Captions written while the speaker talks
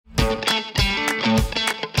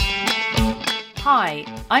Hi,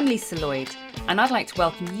 I'm Lisa Lloyd, and I'd like to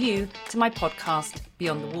welcome you to my podcast,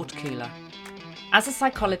 Beyond the Water Cooler. As a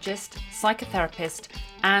psychologist, psychotherapist,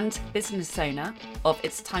 and business owner of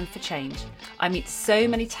It's Time for Change, I meet so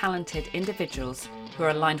many talented individuals who are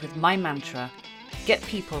aligned with my mantra, get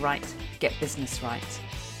people right, get business right.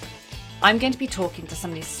 I'm going to be talking to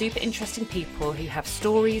some of these super interesting people who have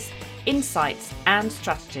stories, insights, and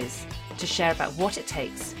strategies to share about what it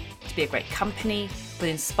takes to be a great company with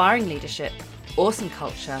inspiring leadership, awesome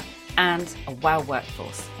culture, and a wow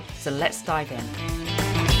workforce. So let's dive in.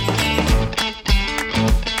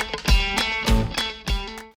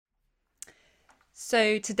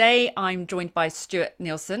 So today I'm joined by Stuart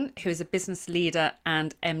Neilson, who is a business leader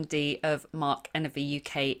and MD of Mark Energy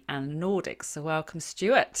UK and Nordics. So welcome,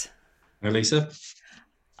 Stuart. Hi, Lisa.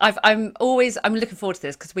 I'm looking forward to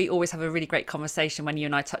this because we always have a really great conversation when you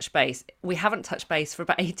and I touch base. We haven't touched base for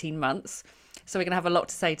about 18 months, so we're going to have a lot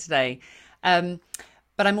to say today.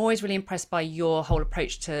 But I'm always really impressed by your whole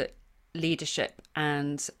approach to leadership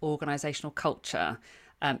and organisational culture.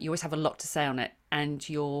 You always have a lot to say on it, and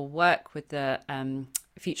your work with the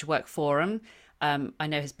Future Work Forum, I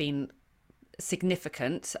know, has been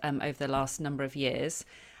significant over the last number of years,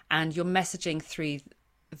 and your messaging through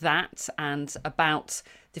that and about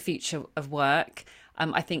the future of work,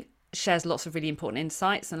 I think shares lots of really important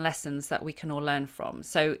insights and lessons that we can all learn from.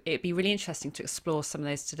 So it'd be really interesting to explore some of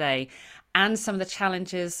those today, and some of the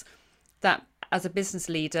challenges that as a business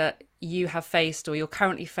leader you have faced or you're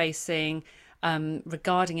currently facing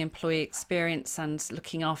regarding employee experience and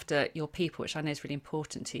looking after your people, which I know is really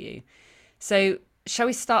important to you. So shall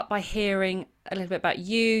we start by hearing a little bit about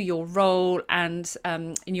you, your role, and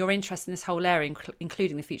in your interest in this whole area,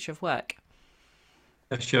 including the future of work?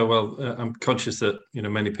 Sure. Well, I'm conscious that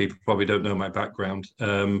many people probably don't know my background.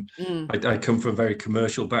 I come from a very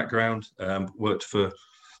commercial background. Worked for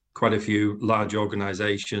quite a few large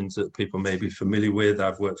organisations that people may be familiar with.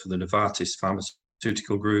 I've worked for the Novartis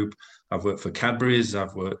Pharmaceutical Group. I've worked for Cadbury's.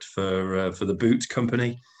 I've worked for the Boot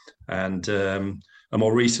Company, and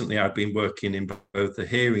more recently, I've been working in both the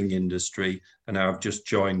hearing industry, and now I've just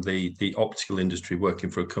joined the optical industry, working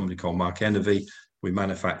for a company called Mark Energy. We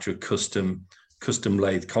manufacture custom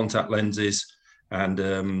lathe contact lenses, and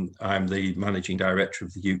I'm the managing director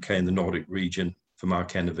of the UK and the Nordic region for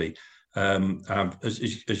Mark Energy.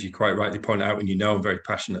 As you quite rightly point out, and I'm very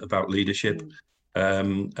passionate about leadership,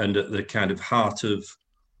 and at the kind of heart of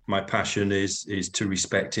my passion is to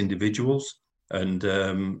respect individuals, and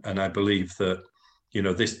I believe that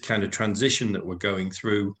this kind of transition that we're going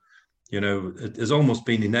through, has almost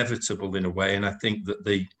been inevitable in a way, and I think that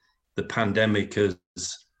the pandemic has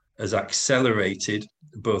accelerated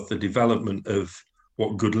both the development of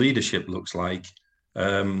what good leadership looks like,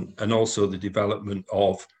 and also the development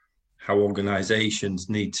of how organizations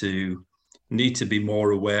need to be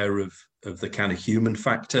more aware of the kind of human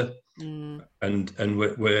factor. And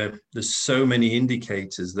where there's so many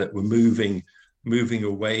indicators that we're moving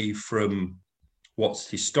away from what's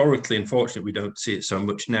historically, unfortunately, we don't see it so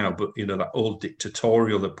much now, but that old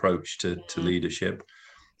dictatorial approach to leadership.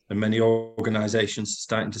 And many organizations are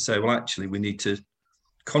starting to say, well, actually, we need to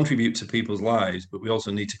contribute to people's lives, but we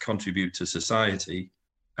also need to contribute to society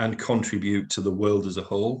and contribute to the world as a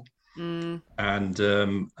whole. And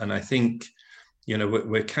I think,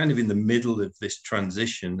 we're kind of in the middle of this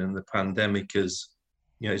transition, and the pandemic has,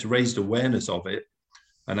 it's raised awareness of it.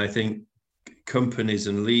 And I think companies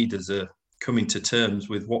and leaders are coming to terms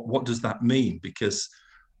with what does that mean? Because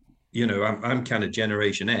I'm kind of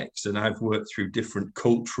Generation X, and I've worked through different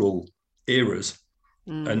cultural eras,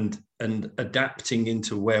 and adapting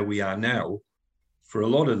into where we are now for a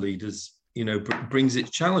lot of leaders, brings its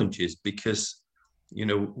challenges, because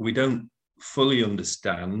we don't fully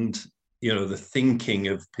understand the thinking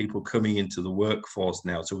of people coming into the workforce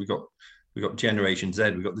now. So we got Generation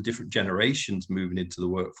Z, we've got the different generations moving into the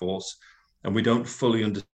workforce, and we don't fully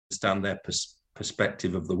understand their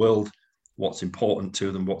perspective of the world, what's important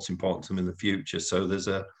to them, what's important to them in the future. So there's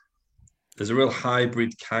a real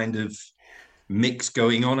hybrid kind of mix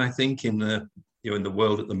going on, I think, in the in the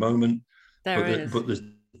world at the moment. But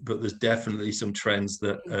there's definitely some trends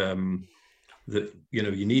that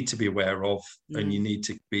you need to be aware of, and you need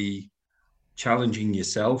to be challenging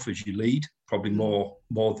yourself as you lead, probably more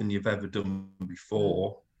than you've ever done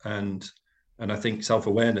before. And I think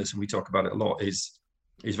self-awareness, and we talk about it a lot, is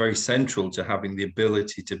very central to having the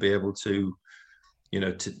ability to be able to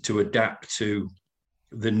to adapt to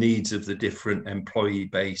the needs of the different employee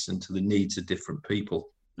base and to the needs of different people.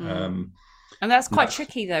 And that's quite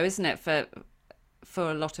tricky, though, isn't it, for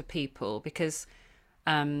a lot of people? Because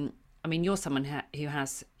you're someone who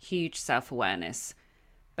has huge self-awareness,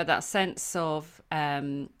 but that sense of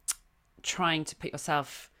trying to put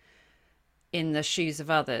yourself in the shoes of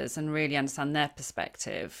others and really understand their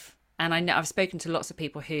perspective. And I know I've spoken to lots of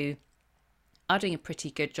people who are doing a pretty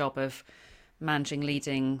good job of managing,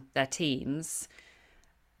 leading their teams,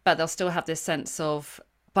 but they'll still have this sense of,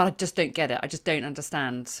 but I just don't get it. I just don't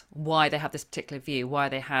understand why they have this particular view, why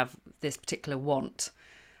they have this particular want.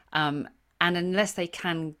 And unless they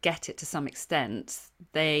can get it to some extent,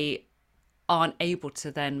 they aren't able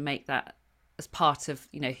to then make that as part of,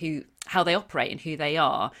 how they operate and who they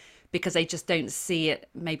are, because they just don't see it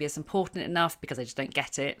maybe as important enough, because they just don't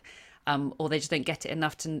get it. Or they just don't get it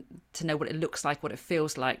enough to know what it looks like, what it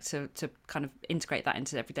feels like, to kind of integrate that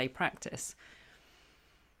into everyday practice.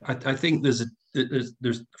 I think there's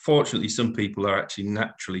fortunately some people are actually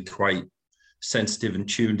naturally quite sensitive and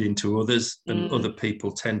tuned into others, and other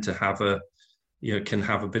people tend to have can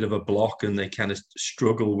have a bit of a block, and they kind of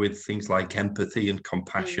struggle with things like empathy and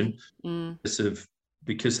compassion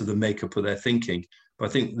because of the makeup of their thinking. But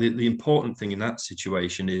I think the important thing in that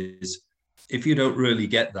situation is, if you don't really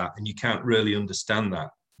get that and you can't really understand that,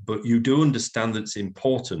 but you do understand that it's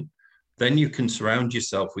important, then you can surround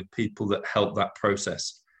yourself with people that help that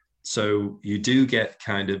process. So you do get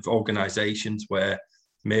kind of organizations where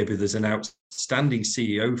maybe there's an outstanding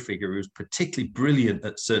CEO figure who's particularly brilliant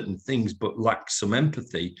at certain things, but lacks some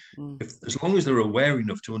empathy. As long as they're aware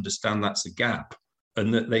enough to understand that's a gap,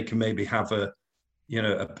 and that they can maybe have a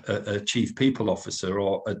chief people officer,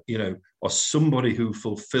 or or somebody who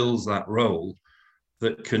fulfills that role,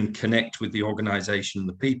 that can connect with the organization and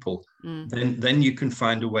the people, then you can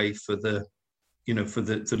find a way for the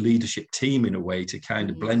leadership team, in a way, to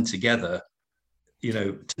kind of blend together,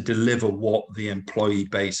 to deliver what the employee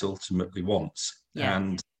base ultimately wants. Yeah.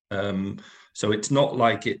 And so it's not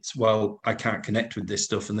like it's, well, I can't connect with this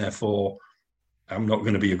stuff, and therefore I'm not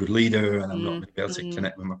going to be a good leader, and I'm not going to be able to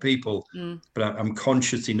connect with my people. But I'm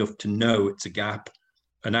conscious enough to know it's a gap.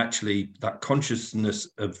 And actually, that consciousness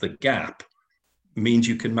of the gap means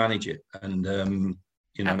you can manage it. And, and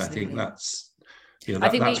I think that's,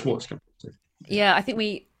 that's what's going to. Yeah, I think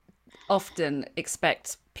we often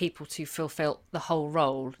expect people to fulfill the whole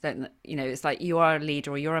role. Then, it's like you are a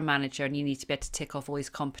leader or you're a manager, and you need to be able to tick off all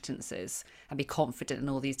these competences and be confident in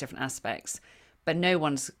all these different aspects. But no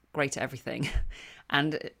one's great at everything.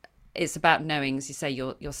 And it's about knowing, as you say,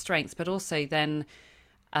 your strengths, but also then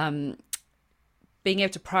being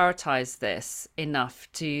able to prioritize this enough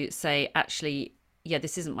to say, actually, yeah,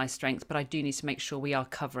 this isn't my strength, but I do need to make sure we are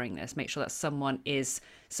covering this, make sure that someone is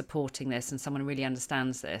supporting this and someone really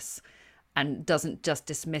understands this and doesn't just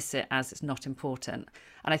dismiss it as it's not important.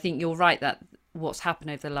 And I think you're right that what's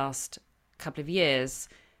happened over the last couple of years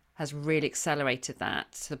has really accelerated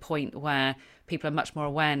that, to the point where people are much more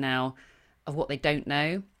aware now of what they don't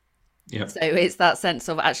know. Yeah. So it's that sense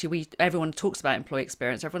of, actually, everyone talks about employee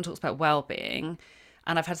experience, everyone talks about well-being.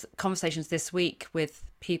 And I've had conversations this week with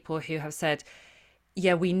people who have said,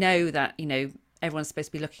 yeah, we know that, everyone's supposed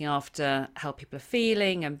to be looking after how people are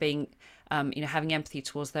feeling and being, having empathy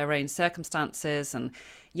towards their own circumstances. And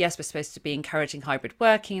yes, we're supposed to be encouraging hybrid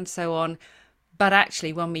working and so on. But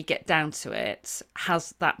actually, when we get down to it,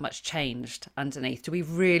 has that much changed underneath? Do we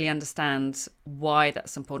really understand why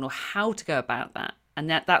that's important, or how to go about that? And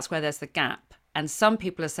that's where there's the gap. And some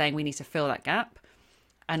people are saying we need to fill that gap.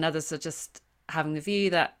 And others are just having the view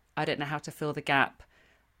that I don't know how to fill the gap,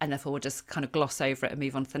 and therefore we'll just kind of gloss over it and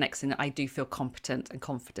move on to the next thing that I do feel competent and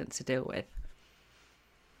confident to deal with.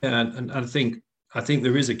 Yeah, and I think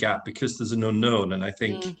there is a gap because there's an unknown. And I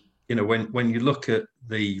think, when you look at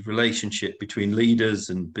the relationship between leaders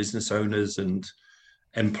and business owners and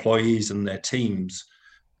employees and their teams,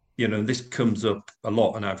 this comes up a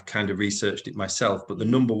lot, and I've kind of researched it myself. But the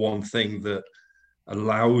number one thing that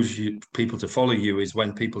allows people to follow you is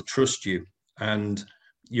when people trust you. And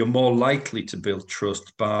you're more likely to build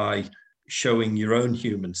trust by showing your own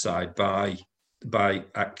human side, by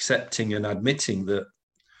accepting and admitting that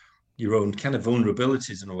your own kind of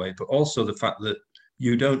vulnerabilities in a way, but also the fact that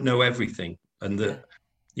you don't know everything, and that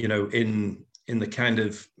in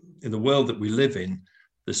the world that we live in,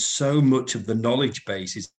 there's so much of the knowledge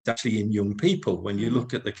base is actually in young people. When you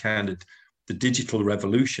look at the kind of the digital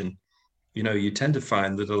revolution, you tend to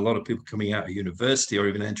find that a lot of people coming out of university or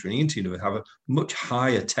even entering into university have a much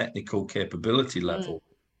higher technical capability level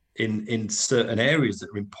in certain areas that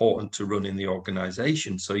are important to run in the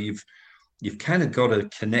organization. So you've kind of got to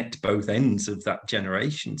connect both ends of that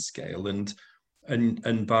generation scale,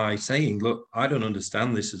 and by saying, look, I don't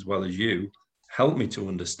understand this as well as you, help me to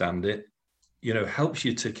understand it, helps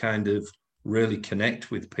you to kind of really connect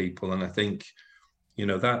with people. And I think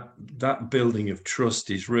that building of trust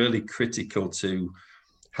is really critical to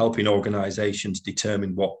helping organizations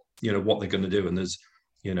determine what they're going to do. And there's,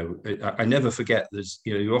 I never forget, there's,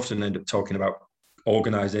 you often end up talking about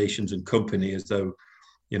organizations and company as though,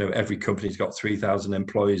 every company's got 3,000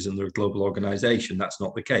 employees and they're a global organization. That's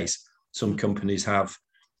not the case. Some companies have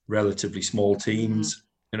relatively small teams.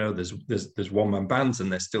 There's one-man bands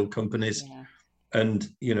and they're still companies. Yeah. And,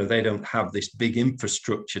 they don't have this big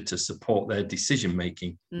infrastructure to support their decision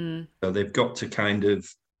making. So they've got to kind of,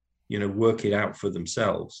 work it out for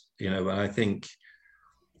themselves, and I think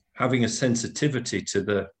having a sensitivity to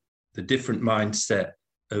the different mindset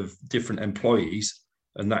of different employees,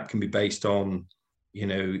 and that can be based on,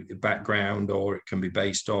 background, or it can be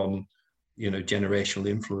based on, generational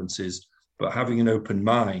influences, but having an open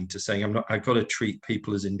mind to saying, I've got to treat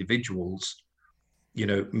people as individuals,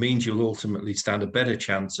 means you'll ultimately stand a better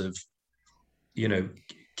chance of,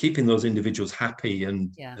 keeping those individuals happy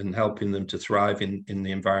and helping them to thrive in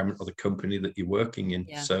the environment or the company that you're working in.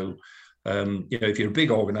 Yeah. So, if you're a big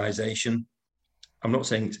organization, I'm not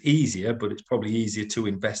saying it's easier, but it's probably easier to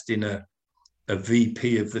invest in a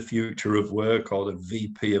VP of the future of work or the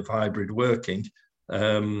VP of hybrid working.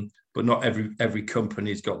 But not every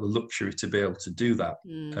company's got the luxury to be able to do that.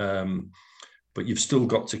 But you've still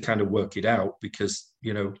got to kind of work it out, because,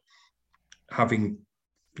 having,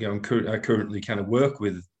 I currently kind of work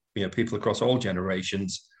with, people across all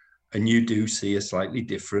generations, and you do see a slightly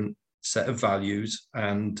different set of values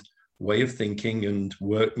and way of thinking, and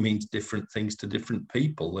work means different things to different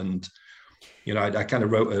people. And, I kind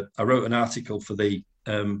of wrote an article for the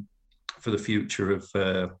future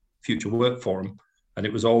of Future Work Forum, and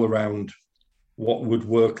it was all around what would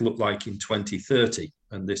work look like in 2030.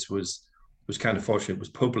 And this was kind of fortunate it was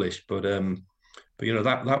published, but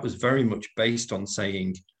that was very much based on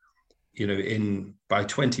saying, by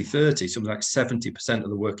 2030, something like 70% of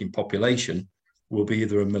the working population will be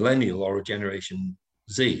either a millennial or a Generation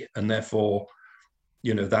Z, and therefore,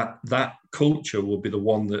 that culture will be the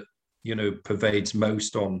one that pervades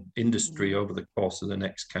most on industry over the course of the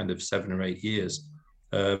next kind of 7 or 8 years.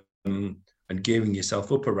 And gearing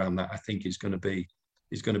yourself up around that, I think, is going to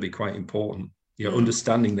be quite important.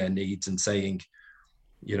 Understanding their needs and saying,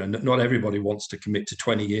 not everybody wants to commit to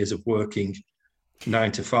 20 years of working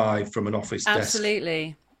 9 to 5 from an office desk.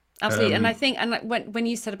 Absolutely. And I think, and when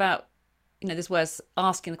you said about, this was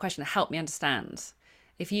asking the question, help me understand.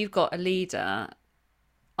 If you've got a leader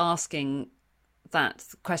asking that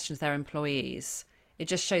question to their employees, it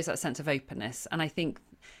just shows that sense of openness. And I think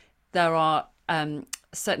there are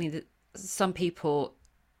certainly some people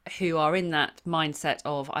who are in that mindset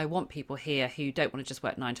of, I want people here who don't want to just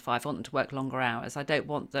work 9 to 5. I want them to work longer hours. I don't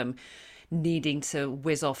want them needing to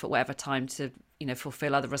whiz off at whatever time to,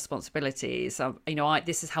 fulfill other responsibilities.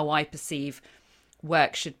 This is how I perceive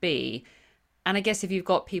work should be. And I guess if you've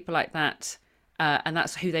got people like that, and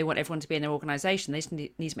that's who they want everyone to be in their organisation, they just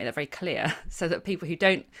need to make that very clear, so that people who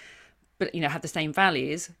don't, but have the same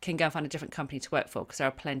values can go and find a different company to work for, because there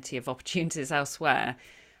are plenty of opportunities elsewhere,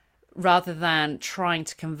 rather than trying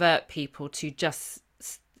to convert people to just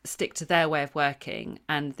stick to their way of working.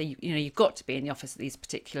 And you've got to be in the office at these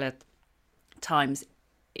particular times,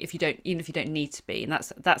 even if you don't need to be. And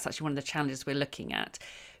that's actually one of the challenges we're looking at.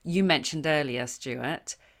 You mentioned earlier,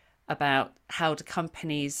 Stuart, about how do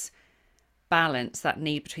companies balance that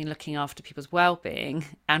need between looking after people's well-being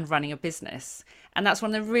and running a business. And that's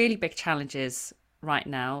one of the really big challenges right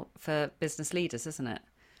now for business leaders, isn't it?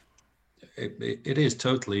 It is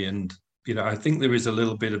totally. And, I think there is a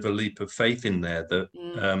little bit of a leap of faith in there that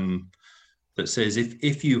that says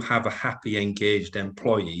if you have a happy, engaged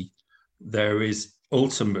employee, there is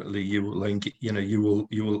ultimately you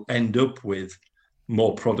will end up with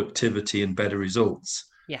more productivity and better results.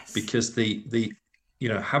 Yes. Because the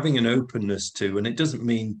having an openness to, and it doesn't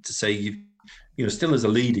mean to say still as a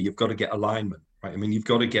leader, you've got to get alignment, right? I mean, you've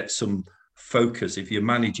got to get some focus. If you're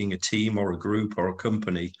managing a team or a group or a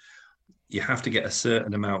company, you have to get a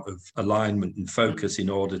certain amount of alignment and focus in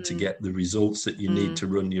order to get the results that you need to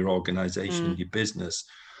run your organization and your business.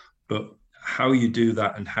 But how you do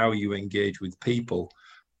that and how you engage with people,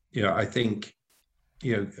 I think,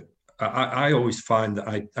 I always find that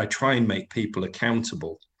I try and make people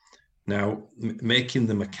accountable. Now, making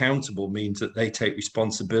them accountable means that they take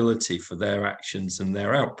responsibility for their actions and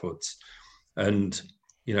their outputs. And,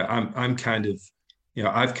 I'm kind of,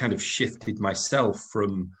 I've kind of shifted myself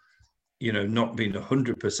from, not being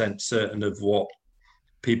 100% certain of what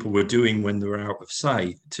people were doing when they were out of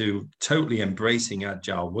sight to totally embracing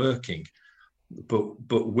agile working. But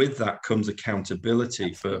with that comes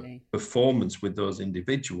accountability. Absolutely. For performance with those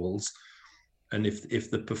individuals. And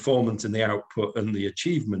if the performance and the output and the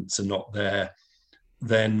achievements are not there,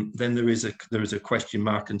 then there is a question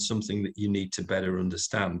mark and something that you need to better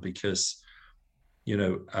understand, because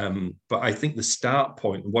but I think the start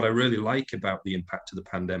point, what I really like about the impact of the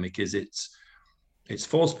pandemic, is it's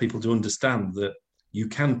forced people to understand that you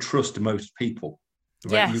can trust most people,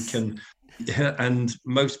 right? You Yes. can, and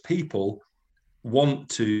most people want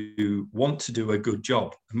to do a good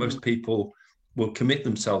job, and most people will commit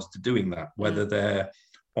themselves to doing that, whether they're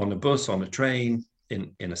on a bus, on a train,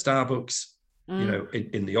 in a Starbucks,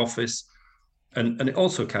 in the office. And it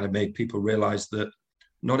also kind of made people realize that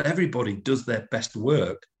not everybody does their best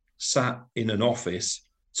work sat in an office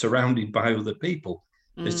surrounded by other people.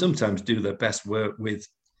 They sometimes do their best work with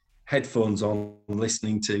headphones on,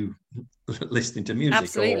 listening to music,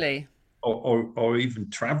 Absolutely. or even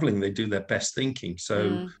traveling. They do their best thinking.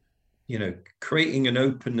 So creating an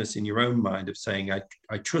openness in your own mind of saying,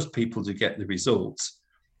 I trust people to get the results,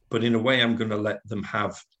 but in a way I'm going to let them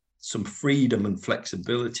have some freedom and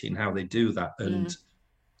flexibility in how they do that. And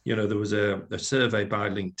there was a survey by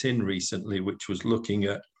LinkedIn recently which was looking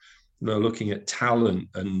at talent,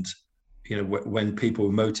 and when people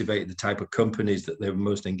were motivated, the type of companies that they were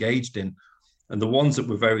most engaged in, and the ones that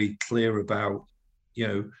were very clear about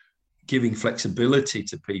giving flexibility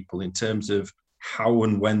to people in terms of how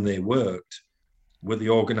and when they worked, were the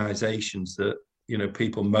organizations that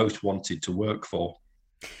people most wanted to work for.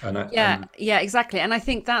 Yeah, exactly. And I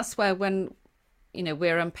think that's where, when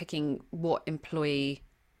we're unpicking what employee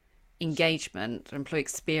engagement or employee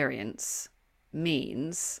experience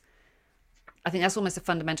means, I think that's almost a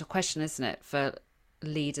fundamental question, isn't it, for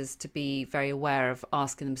leaders to be very aware of,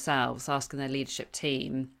 asking themselves, asking their leadership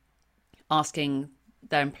team, asking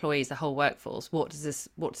their employees, the whole workforce, what does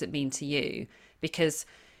it mean to you? Because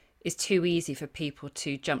it's too easy for people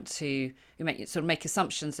to jump to make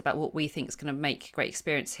assumptions about what we think is going to make a great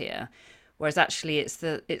experience here, whereas actually it's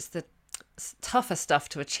the tougher stuff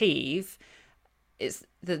to achieve. It's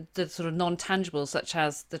the sort of non-tangibles, such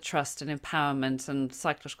as the trust and empowerment and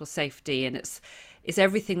psychological safety, and it's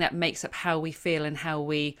everything that makes up how we feel and how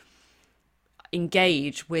we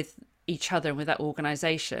engage with each other and with that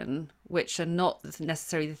organization, which are not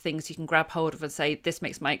necessarily the things you can grab hold of and say, this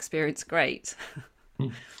makes my experience great.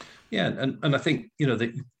 Yeah, and I think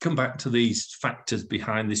they come back to these factors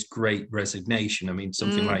behind this great resignation. I mean,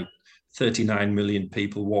 something like 39 million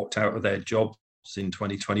people walked out of their jobs in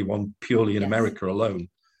 2021 purely in America alone.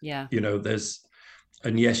 Yeah.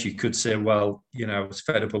 And yes, you could say, well, I was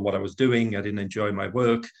fed up with what I was doing. I didn't enjoy my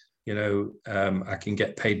work. I can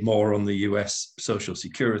get paid more on the US Social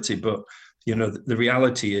Security, but the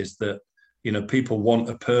reality is that people want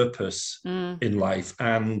a purpose in life,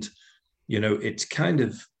 and it's kind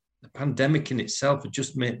of, the pandemic in itself had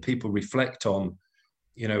just made people reflect on,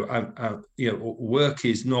 work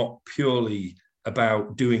is not purely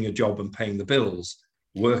about doing a job and paying the bills.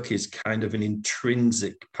 Work is kind of an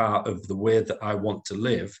intrinsic part of the way that I want to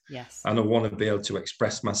live. Yes. And I want to be able to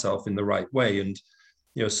express myself in the right way. And,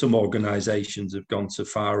 some organizations have gone so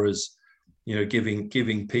far as,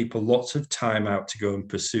 giving people lots of time out to go and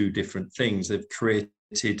pursue different things. They've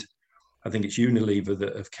created, I think it's Unilever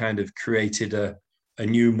that have kind of created a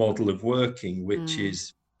new model of working, which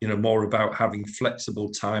is, more about having flexible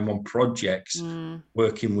time on projects,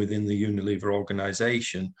 working within the Unilever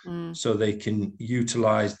organization, so they can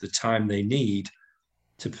utilize the time they need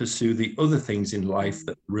to pursue the other things in life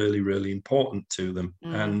that are really, really important to them.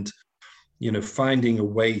 And, finding a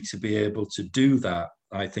way to be able to do that,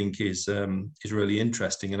 I think is really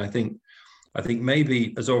interesting. And I think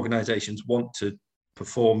maybe as organizations want to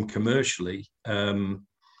perform commercially,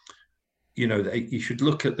 you should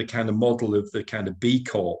look at the kind of model of the kind of B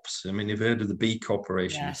Corps. I mean, you've heard of the B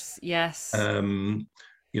corporations. Yes.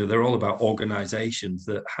 They're all about organizations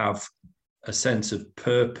that have a sense of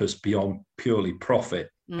purpose beyond purely profit.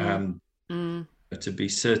 And to be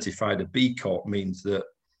certified a B Corp means that,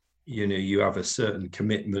 you have a certain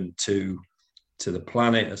commitment to the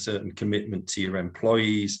planet, a certain commitment to your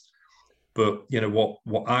employees. But,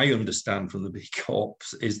 what I understand from the B Corps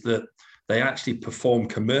is that they actually perform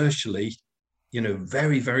commercially,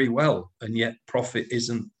 very, very well. And yet profit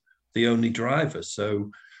isn't the only driver.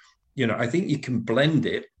 So, I think you can blend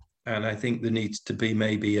it. And I think there needs to be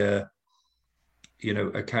maybe a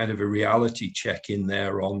kind of a reality check in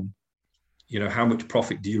there on, how much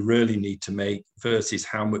profit do you really need to make versus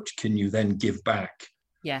how much can you then give back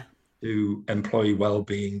to employee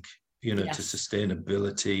well-being, to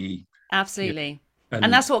sustainability. Absolutely.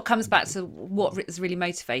 And that's what comes back to what is really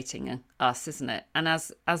motivating us, isn't it? And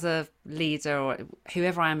as a leader or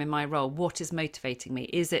whoever I am in my role, what is motivating me?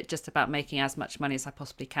 Is it just about making as much money as I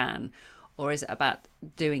possibly can? Or is it about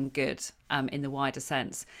doing good in the wider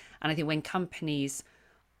sense? And I think when companies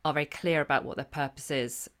are very clear about what their purpose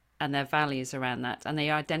is and their values around that, and they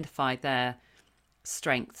identify their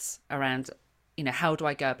strengths around, how do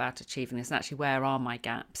I go about achieving this, and actually where are my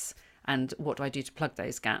gaps, and what do I do to plug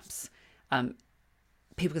those gaps.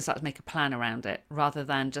 People can start to make a plan around it rather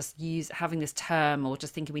than just having this term or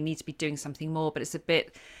just thinking we need to be doing something more. But it's a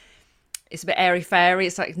bit airy fairy.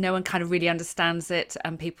 It's like no one kind of really understands it.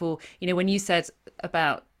 And people, when you said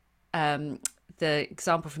about the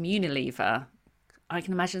example from Unilever, I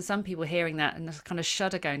can imagine some people hearing that and just kind of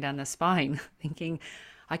shudder going down their spine, thinking,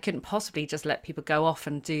 I couldn't possibly just let people go off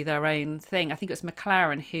and do their own thing. I think it was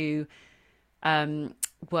McLaren who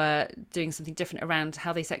were doing something different around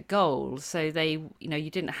how they set goals. So they, you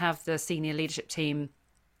didn't have the senior leadership team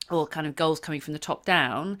or kind of goals coming from the top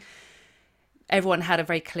down. Everyone had a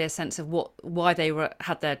very clear sense of why they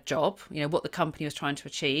had their job, what the company was trying to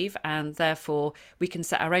achieve, and therefore we can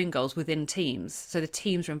set our own goals within teams. So the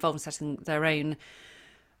teams were involved in setting their own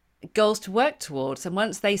goals to work towards, and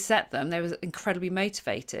once they set them, they were incredibly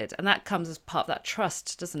motivated, and that comes as part of that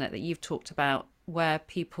trust, doesn't it, that you've talked about, where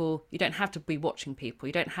people, you don't have to be watching people,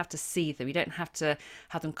 you don't have to see them, you don't have to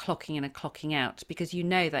have them clocking in and clocking out, because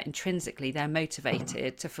that intrinsically they're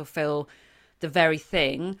motivated to fulfill the very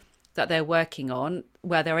thing that they're working on,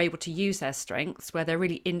 where they're able to use their strengths, where they're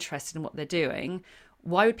really interested in what they're doing.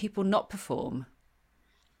 Why would people not perform?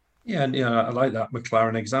 Yeah, and I like that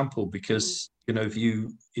McLaren example because if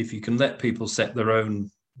you can let people set their own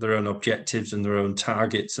objectives and their own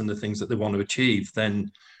targets and the things that they want to achieve, then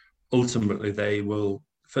ultimately they will,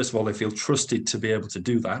 first of all, they feel trusted to be able to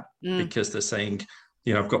do that because they're saying,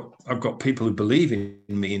 I've got people who believe in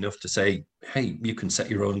me enough to say, hey, you can set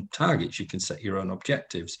your own targets, you can set your own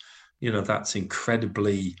objectives. That's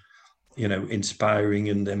incredibly, inspiring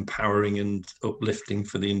and empowering and uplifting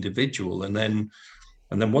for the individual. And then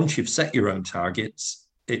once you've set your own targets,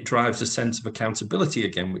 it drives a sense of accountability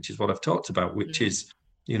again, which is what I've talked about, which is,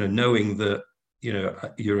 knowing that,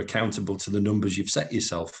 you're accountable to the numbers you've set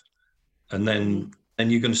yourself. And then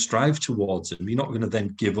you're going to strive towards them. You're not going to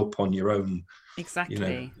then give up on your own,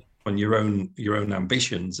 Exactly. On your own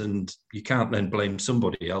ambitions. And you can't then blame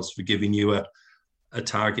somebody else for giving you a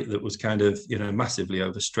target that was kind of, massively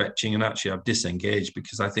overstretching. And actually I've disengaged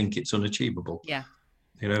because I think it's unachievable. Yeah.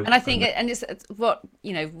 And I think, and it's what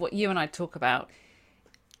you and I talk about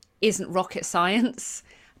isn't rocket science,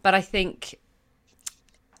 but I think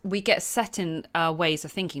we get set in our ways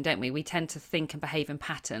of thinking, don't we? We tend to think and behave in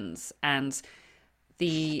patterns, and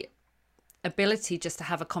the ability just to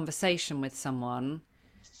have a conversation with someone,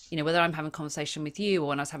 whether I'm having a conversation with you or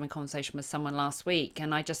when I was having a conversation with someone last week,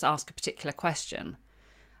 and I just ask a particular question,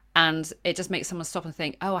 and it just makes someone stop and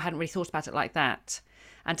think, oh, I hadn't really thought about it like that.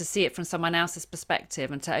 And to see it from someone else's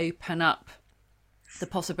perspective and to open up the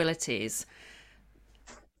possibilities.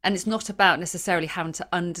 And it's not about necessarily having to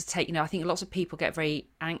undertake, I think lots of people get very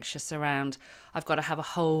anxious around, I've got to have a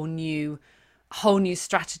whole new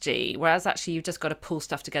strategy, whereas actually you've just got to pull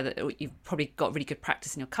stuff together. You've probably got really good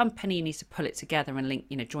practice in your company, you need to pull it together and link,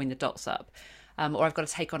 join the dots up. Or I've got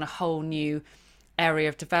to take on a whole new area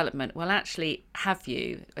of development. Well, actually, have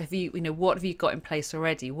you, what have you got in place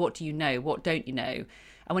already? What do you know? What don't you know?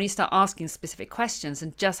 And when you start asking specific questions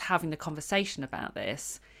and just having the conversation about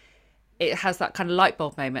this, it has that kind of light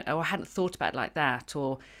bulb moment. Oh, I hadn't thought about it like that.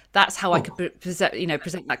 Or that's how I could present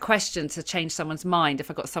that question to change someone's mind if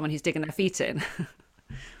I got someone who's digging their feet in.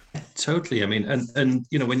 Totally. I mean, and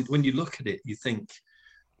when you look at it, you think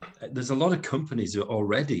there's a lot of companies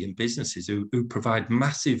already and businesses who provide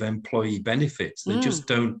massive employee benefits. They just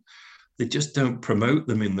don't promote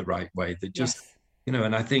them in the right way. They just,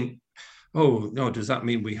 and I think, oh, no, does that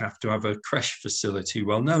mean we have to have a creche facility?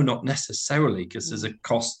 Well, no, not necessarily, because there's a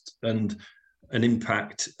cost and an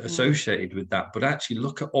impact associated with that. But actually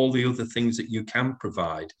look at all the other things that you can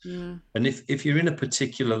provide. And if you're in a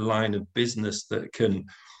particular line of business that can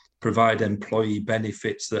provide employee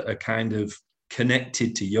benefits that are kind of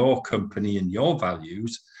connected to your company and your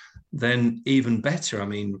values, then even better. I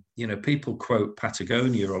mean, people quote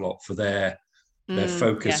Patagonia a lot for their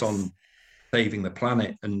focus on saving the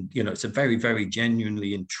planet, and it's a very, very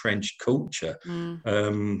genuinely entrenched culture.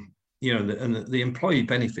 And the employee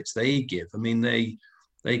benefits they give, I mean, they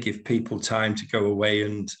give people time to go away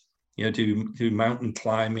and do mountain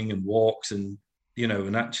climbing and walks, and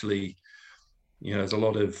and actually there's a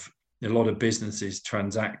lot of businesses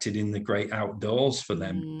transacted in the great outdoors for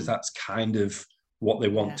them, because that's kind of what they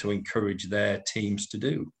want to encourage their teams to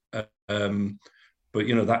do. But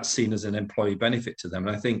that's seen as an employee benefit to them.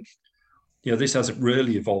 And I think this hasn't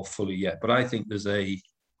really evolved fully yet, but I think there's a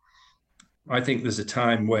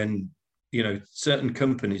time when certain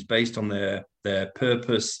companies, based on their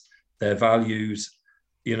purpose, their values,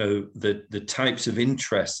 the types of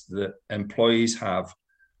interests that employees have,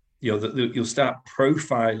 that you'll start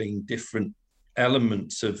profiling different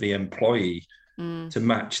elements of the employee to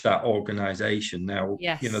match that organization. Now,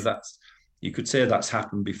 Yes. that's, you could say that's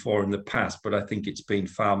happened before in the past, but I think it's been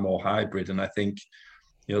far more hybrid. And I think,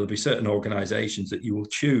 there'll be certain organizations that you will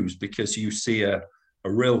choose because you see a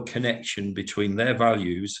real connection between their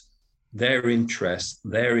values, their interests,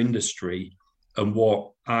 their industry, and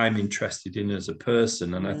what I'm interested in as a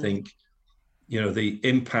person. And I think, the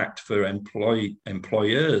impact for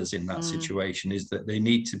employers in that situation is that they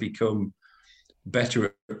need to become better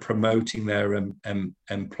at promoting their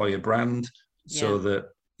employer brand, Yeah. so that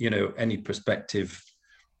any prospective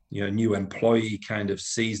new employee kind of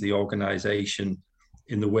sees the organization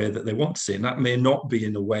in the way that they want to see. And that may not be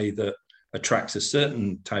in a way that attracts a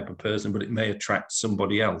certain type of person, but it may attract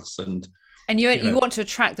somebody else. And you you know want to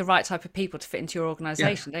attract the right type of people to fit into your yeah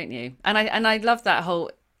organization, don't you? And I love that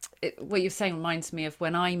whole what you're saying reminds me of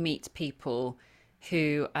when I meet people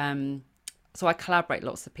who so I collaborate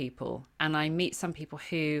lots of people, and I meet some people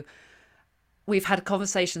who we've had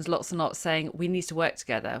conversations lots and lots saying we need to work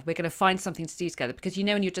together. We're going to find something to do together because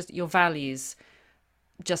when you're just your values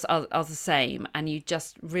just are the same and you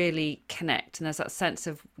just really connect, and there's that sense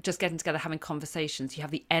of just getting together, having conversations, you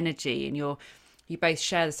have the energy, and you both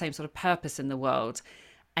share the same sort of purpose in the world,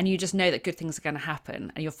 and you just know that good things are going to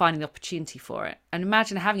happen and you're finding the opportunity for it. And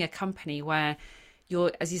imagine having a company where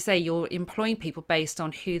you're, as you say, you're employing people based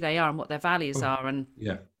on who they are and what their values oh, are and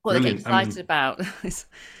yeah what they get brilliant. I excited mean, about. It's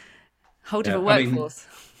a whole yeah different I mean, workforce.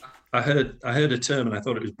 I heard a term and I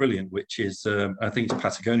thought it was brilliant, which is, I think it's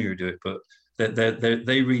Patagonia who do it, but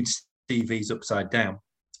they read CVs upside down.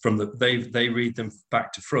 They read them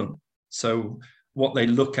back to front. So what they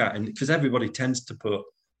look at, and because everybody tends to put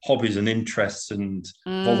hobbies and interests and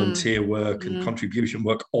Mm, volunteer work and mm, contribution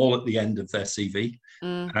work all at the end of their CV,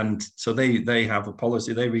 mm. and so they have a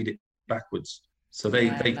policy. They read it backwards. So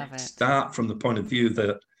Yeah, they love it. start from the point of view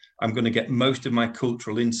that I'm going to get most of my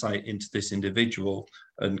cultural insight into this individual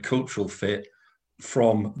and cultural fit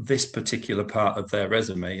from this particular part of their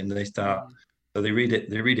resume, and they start. Mm. So they read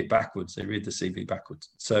it backwards. They read the CV backwards.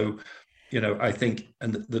 So, I think,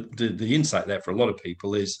 and the insight there for a lot of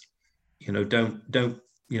people is, don't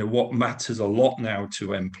what matters a lot now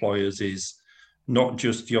to employers is not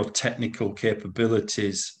just your technical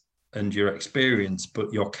capabilities and your experience,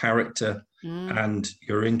 but your character Mm, and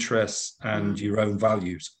your interests and mm. your own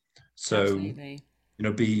values. So, Absolutely.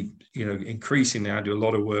 be, increasingly, I do a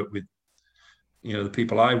lot of work with, the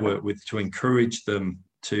people I work with to encourage them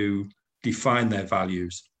to define their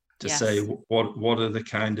values, to say Yes. what are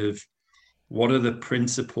the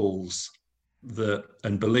principles that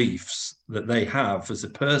and beliefs that they have as a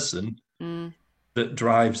person Mm, that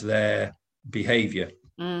drives their behavior,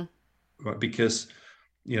 mm. right? Because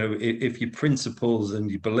if your principles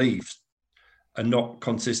and your beliefs are not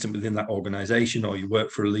consistent within that organization, or you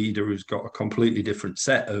work for a leader who's got a completely different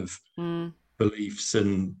set of Mm, beliefs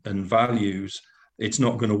and values, it's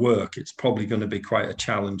not going to work. It's probably going to be quite a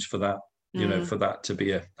challenge for that, mm, for that to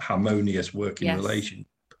be a harmonious working yes. relation.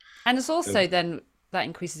 And it's So, also then that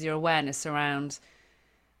increases your awareness around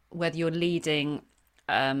whether you're leading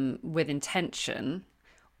with intention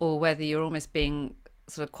or whether you're almost being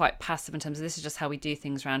sort of quite passive in terms of this is just how we do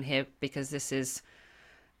things around here because this is,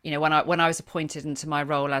 when I was appointed into my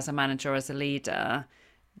role as a manager, as a leader,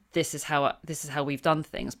 this is how we've done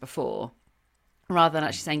things before, rather than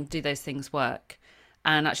actually saying, do those things work?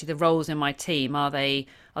 And actually the roles in my team, are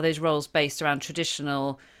those roles based around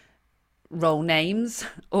traditional role names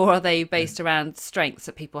or are they yeah. based around strengths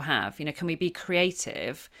that people have? Can we be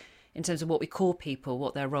creative in terms of what we call people,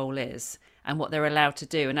 what their role is and what they're allowed to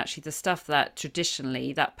do? And actually the stuff that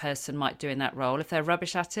traditionally that person might do in that role, if they're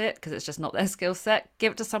rubbish at it because it's just not their skill set,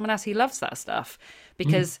 give it to someone else who loves that stuff. Mm.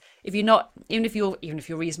 Because if you're not, even if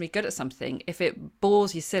you're reasonably good at something, if it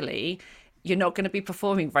bores you silly, you're not going to be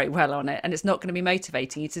performing very well on it and it's not going to be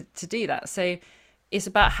motivating you to do that. So it's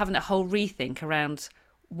about having a whole rethink around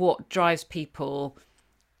what drives people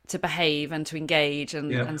to behave and to engage and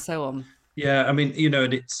Yeah. and so on. Yeah, I mean,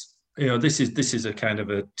 and it's, this is a kind of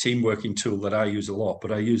a team working tool that I use a lot,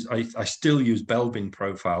 but I still use Belbin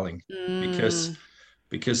profiling because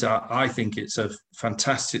Mm, I think it's a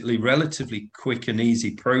fantastically relatively quick and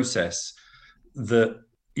easy process that,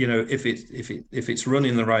 if it's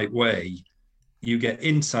running the right way, you get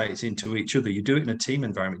insights into each other. You do it in a team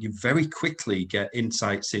environment, you very quickly get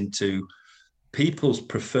insights into people's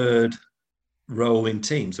preferred role in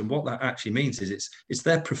teams, and what that actually means is it's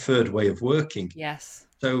their preferred way of working. yes.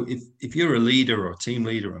 So if you're a leader or a team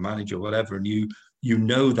leader or a manager or whatever, and you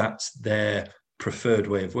know that's their preferred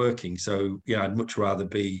way of working. So yeah, I'd much rather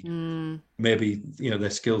be maybe, their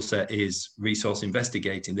skill set is resource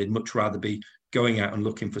investigating. They'd much rather be going out and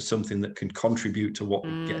looking for something that can contribute to what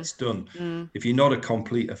gets done. If you're not a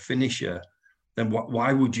completer finisher, then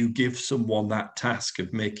why would you give someone that task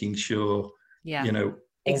of making sure, Yeah, all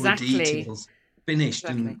the exactly. details finished?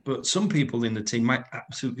 Exactly. But some people in the team might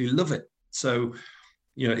absolutely love it. So,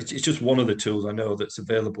 it's just one of the tools I know that's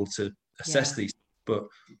available to assess Yeah. these. But,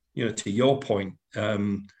 to your point,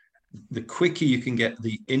 the quicker you can get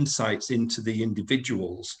the insights into the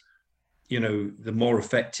individuals, the more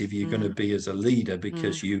effective you're going to be as a leader,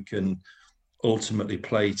 because you can ultimately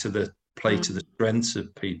play to the strengths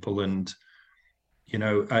of people. And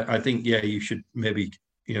I think, yeah, you should maybe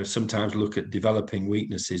sometimes look at developing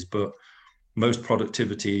weaknesses, but most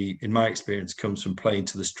productivity, in my experience, comes from playing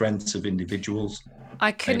to the strengths of individuals.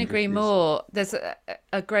 I couldn't And it agree is, more. There's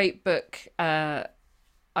a great book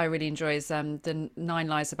I really enjoy is the Nine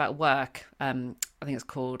Lives About Work. I think it's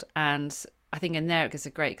called, and I think in there it gives a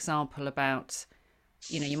great example about,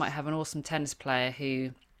 you might have an awesome tennis player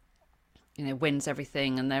who, wins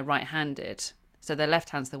everything and they're right-handed. So their left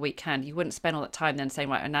hand's the weak hand. You wouldn't spend all that time then saying,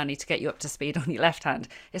 right, I now need to get you up to speed on your left hand.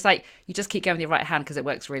 It's like you just keep going with your right hand because it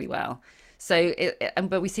works really well. So,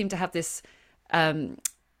 but we seem to have this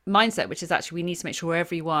mindset, which is actually we need to make sure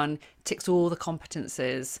everyone ticks all the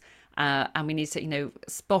competences, and we need to,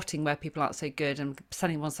 spotting where people aren't so good and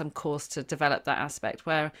sending them on some course to develop that aspect.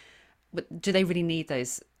 Where, but do they really need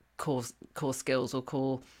those core skills or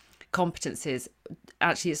core competencies?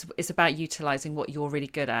 Actually, it's about utilizing what you're really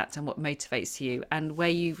good at and what motivates you, and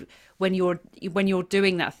when you're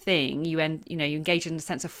doing that thing, you engage in a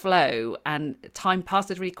sense of flow, and time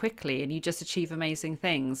passes really quickly, and you just achieve amazing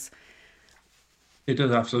things. it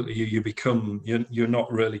does absolutely. You become, you're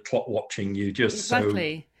not really clock watching. You're just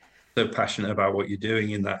Exactly. so passionate about what you're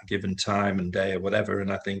doing in that given time and day or whatever.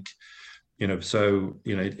 And I think, in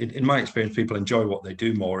my experience, people enjoy what they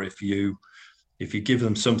do more if you give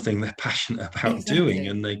them something they're passionate about doing, Exactly.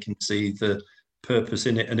 and they can see the purpose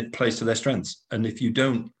in it, and it plays to their strengths. And if you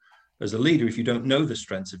don't, as a leader, if you don't know the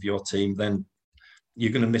strengths of your team, then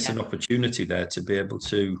you're going to miss Yeah. an opportunity there to be able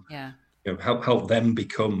to, Yeah. help them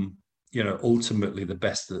become, ultimately the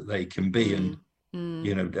best that they can be. And Mm, mm,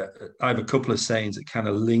 you know, I have a couple of sayings that kind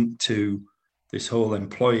of link to this whole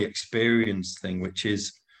employee experience thing, which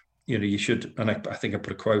is, you should, and I think I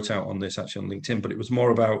put a quote out on this actually on LinkedIn, but it was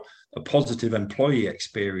more about a positive employee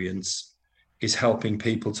experience is helping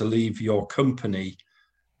people to leave your company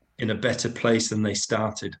in a better place than they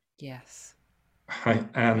started. yes. Right?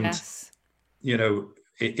 And, Yes.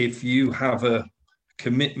 if you have a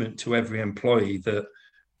commitment to every employee that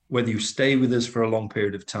whether you stay with us for a long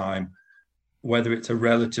period of time, whether it's a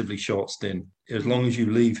relatively short stint, as long as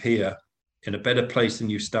you leave here in a better place than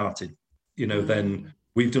you started, then Mm,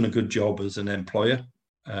 we've done a good job as an employer.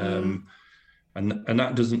 mm, Um, and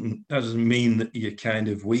that doesn't mean that you're kind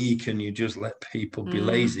of weak and you just let people be mm,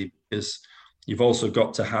 lazy, because you've also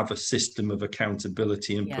got to have a system of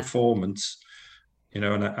accountability and yeah. performance.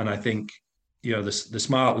 And I think the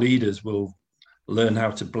smart leaders will learn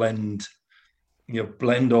how to blend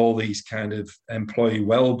all these kind of employee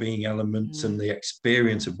well-being elements and Mm, the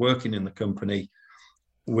experience of working in the company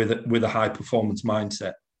with a high performance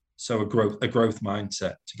mindset. So a growth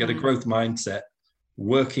mindset. To get a mm, growth mindset,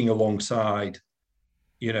 working alongside,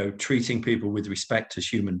 treating people with respect as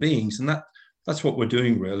human beings, and that's what we're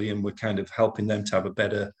doing really, and we're kind of helping them to have a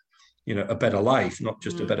better life, not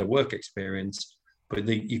just a mm, better work experience. But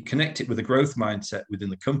you connect it with a growth mindset within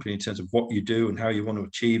the company in terms of what you do and how you want to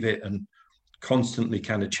achieve it, and constantly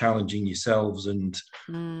kind of challenging yourselves, and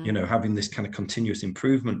mm, having this kind of continuous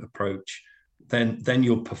improvement approach. Then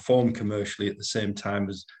you'll perform commercially at the same time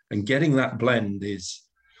as, and getting that blend is,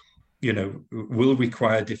 will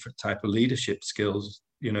require different type of leadership skills,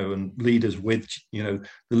 and leaders with, the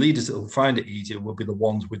leaders that will find it easier will be the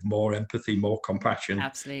ones with more empathy, more compassion.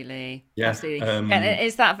 absolutely. Yeah. Absolutely. And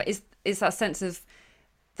is that sense of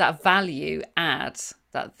that value add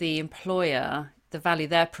that the employer, the value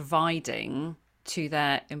they're providing to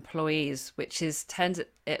their employees, which is turns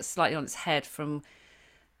it slightly on its head from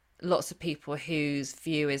lots of people whose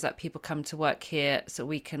view is that people come to work here so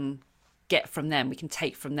we can get from them, we can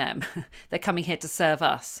take from them. They're coming here to serve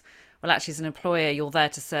us. Well, actually, as an employer, you're there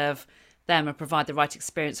to serve them and provide the right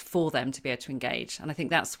experience for them to be able to engage. And I think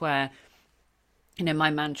that's where,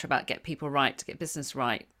 my mantra about get people right to get business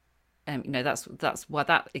right. That's why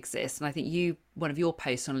that exists. And I think one of your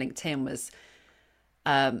posts on LinkedIn was,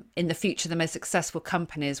 in the future, the most successful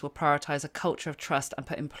companies will prioritize a culture of trust and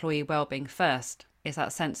put employee well-being first. Is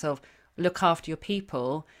that sense of look after your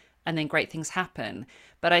people and then great things happen.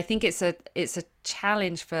 But I think it's a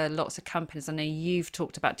challenge for lots of companies. I know you've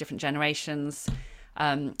talked about different generations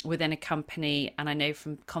within a company, and I know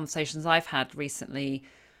from conversations I've had recently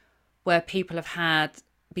where people have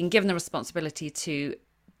been given the responsibility to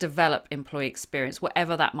develop employee experience,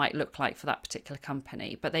 whatever that might look like for that particular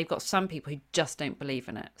company. But they've got some people who just don't believe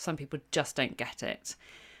in it. Some people just don't get it.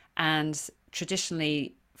 And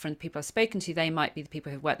traditionally, from the people I've spoken to, they might be the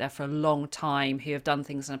people who've worked there for a long time, who have done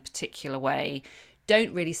things in a particular way,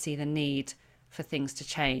 don't really see the need for things to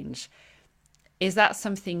change. Is that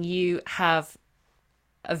something you have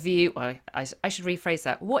a view? Well, I should rephrase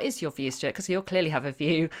that. What is your view, Stuart? Because you'll clearly have a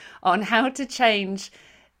view on how to change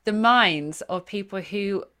the minds of people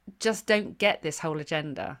who just don't get this whole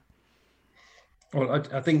agenda. Well,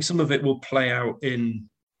 I think some of it will play out in,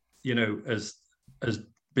 as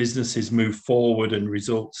businesses move forward and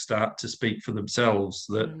results start to speak for themselves,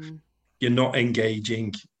 that you're not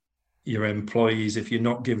engaging your employees. If you're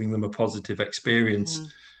not giving them a positive experience,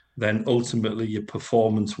 then ultimately your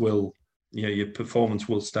performance will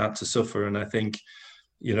start to suffer. And I think,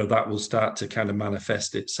 that will start to kind of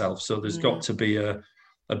manifest itself. So there's got to be a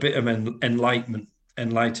bit of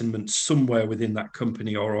enlightenment somewhere within that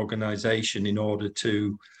company or organization in order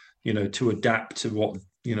to, to adapt to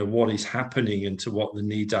what is happening and to what the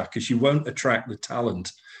needs are, because you won't attract the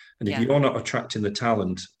talent. And if you're not attracting the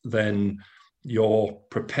talent, then your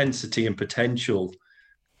propensity and potential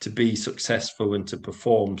to be successful and to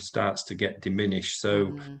perform starts to get diminished.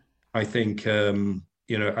 So I think,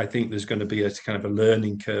 I think there's going to be a kind of a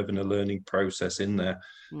learning curve and a learning process in there.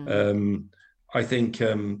 I think,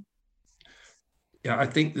 I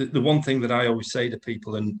think that the one thing that I always say to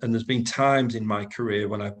people, and there's been times in my career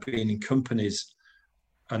when I've been in companies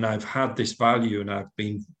and I've had this value and I've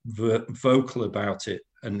been vocal about it,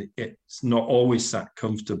 and it's not always sat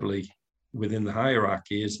comfortably within the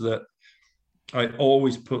hierarchy, is that I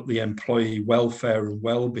always put the employee welfare and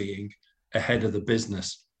well-being ahead of the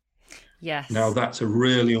business. Yes. Now, that's a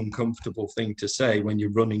really uncomfortable thing to say when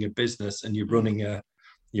you're running a business and you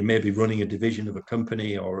may be running a division of a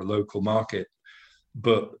company or a local market.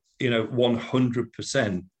 But,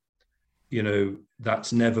 100%,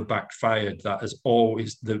 that's never backfired. That is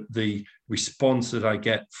always the response that I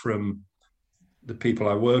get from the people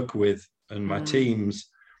I work with and my teams.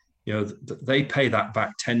 They pay that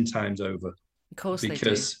back 10 times over. Of course,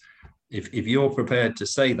 because if you're prepared to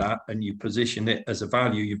say that and you position it as a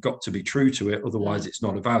value, you've got to be true to it. Otherwise, it's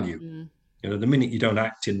not a value. The minute you don't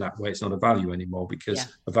act in that way, it's not a value anymore, because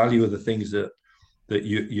a value are the things that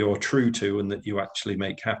you're true to and that you actually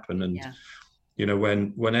make happen. And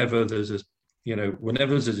whenever there's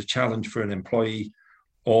a challenge for an employee,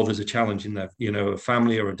 or there's a challenge in their a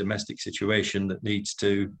family or a domestic situation that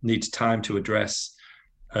needs time to address,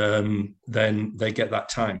 then they get that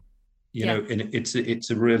time. And it's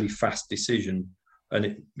a really fast decision, and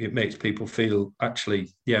it makes people feel, actually,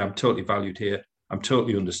 I'm totally valued here, I'm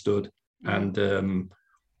totally understood, and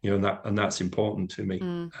that's important to me.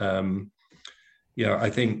 I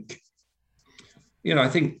think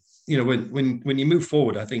when you move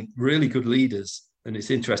forward, I think really good leaders, and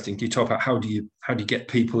it's interesting, you talk about how do you get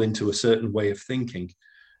people into a certain way of thinking.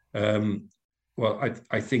 Well,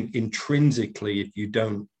 I think intrinsically, if you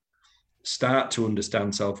don't start to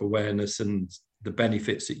understand self-awareness and the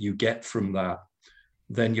benefits that you get from that,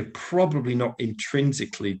 then you're probably not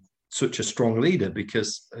intrinsically such a strong leader,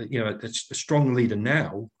 because a strong leader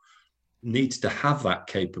now needs to have that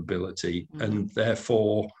capability, and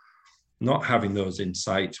therefore not having those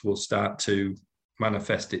insights will start to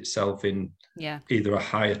manifest itself in either a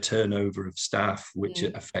higher turnover of staff, which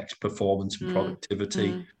affects performance and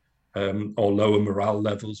productivity, or lower morale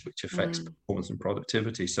levels, which affects performance and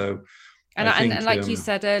productivity. So and like you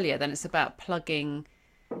said earlier, then it's about plugging,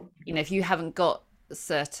 if you haven't got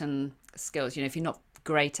certain skills, if you're not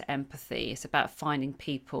great at empathy, it's about finding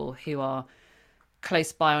people who are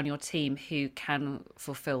close by on your team who can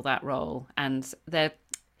fulfill that role. And they're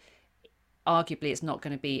arguably, it's not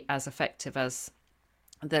going to be as effective as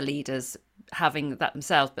the leaders having that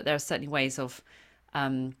themselves, but there are certainly ways of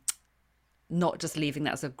not just leaving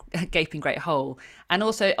that as a gaping great hole. And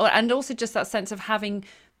also just that sense of having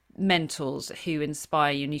mentors who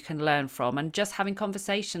inspire you and you can learn from, and just having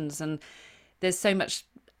conversations. And there's so much,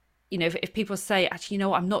 if people say, actually,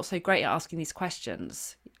 I'm not so great at asking these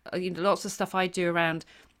questions. Lots of stuff I do around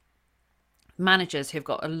managers who've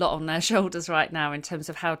got a lot on their shoulders right now in terms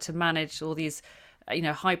of how to manage all these,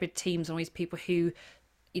 hybrid teams, and all these people who,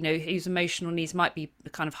 whose emotional needs might be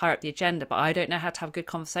kind of higher up the agenda, but I don't know how to have good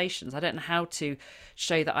conversations. I don't know how to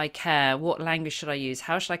show that I care. What language should I use?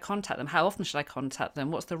 How should I contact them? How often should I contact them?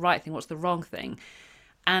 What's the right thing? What's the wrong thing?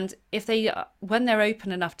 And if they, when they're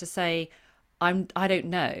open enough to say, I don't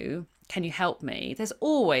know, can you help me? There's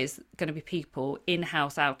always going to be people in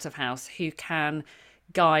house, out of house who can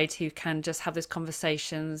guide, who can just have those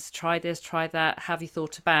conversations, try this, try that, have you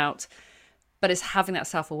thought about? But it's having that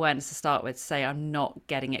self-awareness to start with, to say, I'm not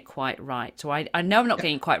getting it quite right. Or I know I'm not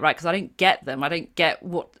getting it quite right because I don't get them. I don't get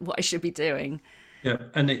what I should be doing. Yeah,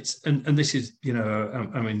 and and this is, I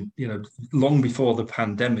mean, long before the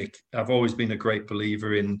pandemic, I've always been a great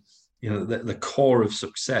believer in, the core of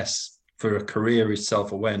success for a career is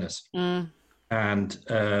self-awareness. Mm, And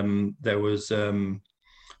there was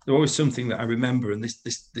something that I remember, and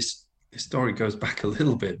this story goes back a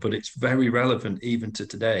little bit, but it's very relevant even to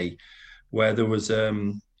today, where there was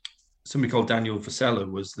somebody called Daniel Vasella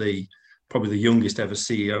was probably the youngest ever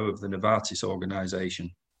CEO of the Novartis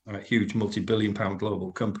organization, a huge multi-billion-pound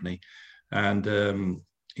global company. And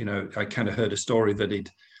I kind of heard a story that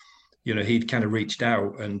he'd kind of reached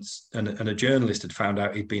out, and a journalist had found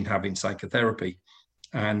out he'd been having psychotherapy,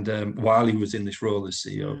 and while he was in this role as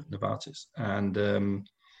CEO of Novartis, and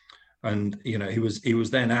he was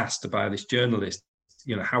then asked by this journalist,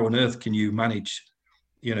 how on earth can you manage,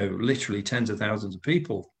 literally tens of thousands of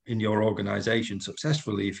people in your organization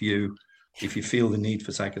successfully if you feel the need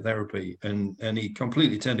for psychotherapy? And he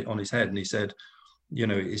completely turned it on his head, and he said,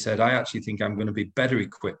 I actually think I'm going to be better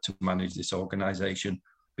equipped to manage this organization,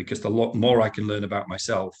 because the lot more I can learn about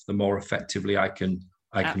myself, the more effectively I can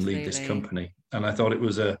lead this absolutely. company. And I thought it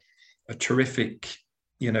was a terrific,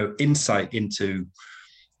 insight into,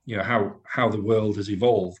 how the world has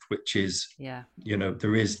evolved, which is, Yeah.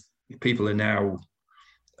 there is, people are now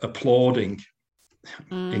applauding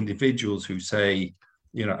Mm, individuals who say,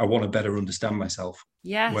 I want to better understand myself.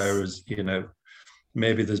 yes. Whereas,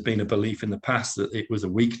 maybe there's been a belief in the past that it was a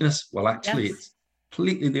weakness. Well, actually, Yes. it's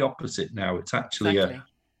completely the opposite now. It's actually Exactly.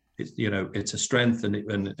 it's a strength, and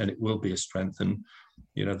it will be a strength. And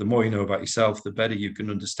the more you know about yourself, the better you can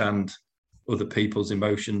understand other people's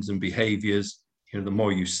emotions and behaviors. The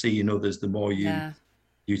more you see in others, the more Yeah.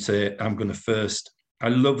 you say, I'm going to first. I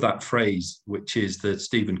love that phrase, which is the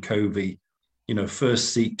Stephen Covey,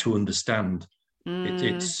 first seek to understand. It's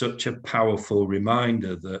Mm, such a powerful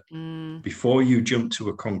reminder that mm, before you jump to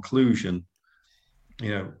a conclusion,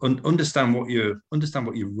 understand what you're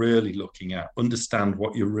really looking at, understand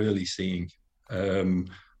what you're really seeing, um,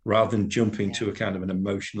 rather than jumping yeah. to a kind of an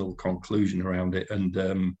emotional conclusion around it. And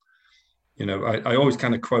I always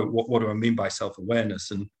kind of quote, what do I mean by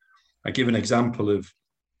self-awareness? And I give an example of,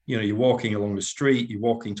 you're walking along the street, you're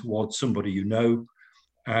walking towards somebody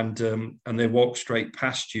and they walk straight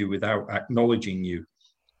past you without acknowledging you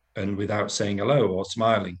and without saying hello or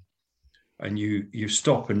smiling. And you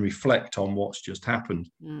stop and reflect on what's just happened.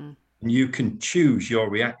 Mm, And you can choose your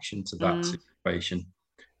reaction to that mm, situation.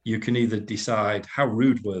 You can either decide, how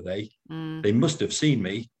rude were they? mm, They must have seen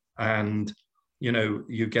me. And,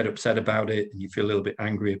 you get upset about it and you feel a little bit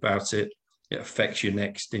angry about it. It affects your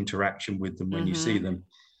next interaction with them when you see mm-hmm. them.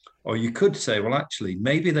 Or you could say, well, actually,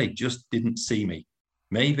 maybe they just didn't see me.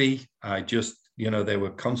 Maybe I just, they were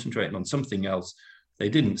concentrating on something else. They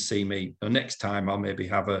didn't see me. The next time I'll maybe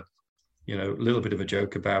have a little bit of a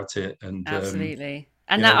joke about it. And, Absolutely.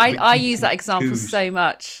 And that I you use can that example choose. so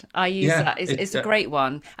much. I use Yeah, that. It's a great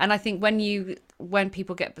one. And I think when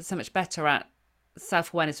people get so much better at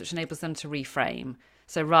self-awareness, which enables them to reframe.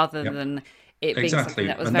 So rather yeah, than it being something exactly.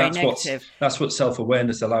 that was And very negative. that's what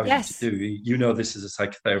self-awareness allows you to Yes. do. This as a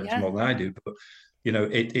psychotherapist Yeah. more than I do, but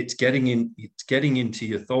it's getting into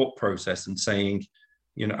your thought process and saying,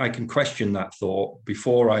 I can question that thought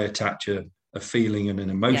before I attach a feeling and an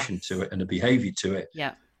emotion to Yes. it and a behavior to it.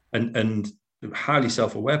 Yeah. And highly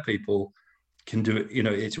self-aware people can do it.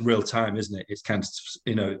 It's real time, isn't it? It's kind of,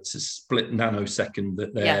 it's a split nanosecond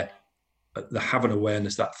that Yeah. they have an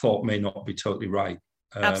awareness that thought may not be totally right.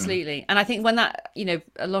 um Absolutely. And I think when that,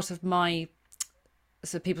 a lot of my,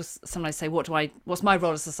 so people sometimes say, what's my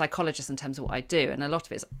role as a psychologist in terms of what I do? And a lot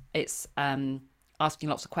of it's asking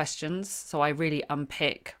lots of questions. So I really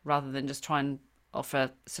unpick rather than just try and offer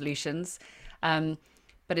solutions. Um,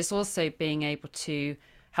 but it's also being able to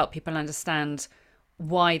help people understand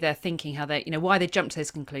why they're thinking how they, why they jump to those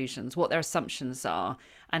conclusions, what their assumptions are,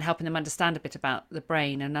 and helping them understand a bit about the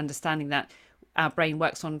brain and understanding that our brain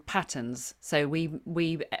works on patterns. So we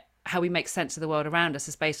how we make sense of the world around us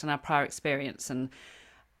is based on our prior experience, and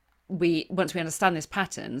once we understand these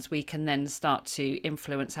patterns, we can then start to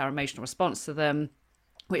influence our emotional response to them,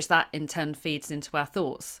 which that in turn feeds into our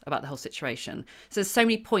thoughts about the whole situation. So there's so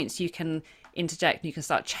many points you can interject, and you can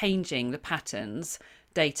start changing the patterns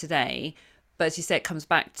day to day. But as you say, it comes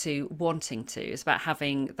back to wanting to. It's about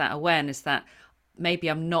having that awareness that maybe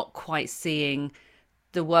I'm not quite seeing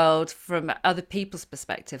the world from other people's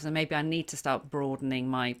perspectives, and maybe I need to start broadening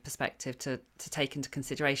my perspective to take into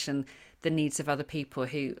consideration the needs of other people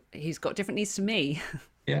who's got different needs to me.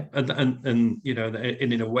 Yeah, and you know,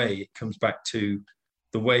 and in a way, it comes back to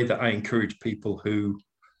the way that I encourage people who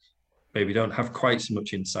maybe don't have quite so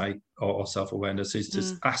much insight or self-awareness is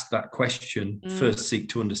to ask that question first, seek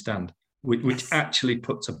to understand, which Yes. actually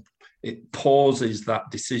it pauses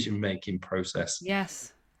that decision-making process.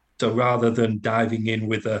 Yes. So rather than diving in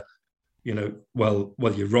with a, you know, well,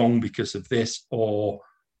 you're wrong because of this, or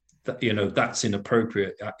that, you know, that's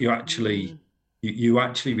inappropriate. You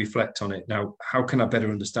actually reflect on it. Now, how can I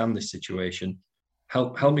better understand this situation?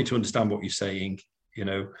 Help me to understand what you're saying. You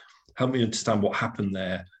know, help me understand what happened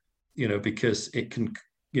there. You know, because it can,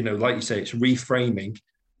 you know, like you say, it's reframing,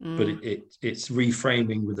 but it's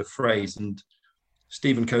reframing with a phrase. And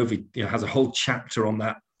Stephen Covey, you know, has a whole chapter on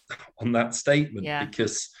that statement Yeah.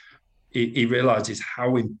 because he realizes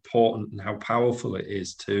how important and how powerful it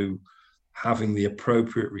is to having the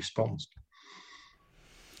appropriate response.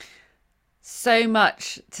 So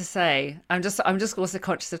much to say. I'm just also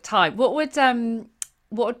conscious of time. What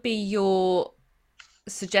would be your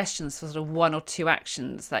suggestions for sort of one or two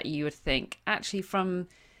actions that you would think actually from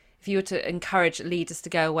if you were to encourage leaders to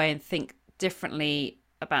go away and think differently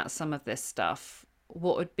about some of this stuff,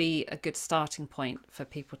 what would be a good starting point for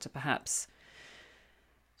people to perhaps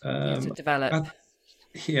to Um, develop? I,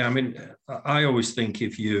 yeah, I mean, I always think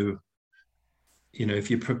you know, if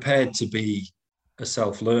you're prepared to be a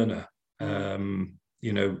self-learner, Mm,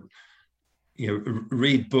 you know,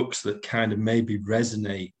 read books that kind of maybe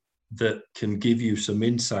resonate, that can give you some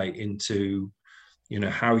insight into, you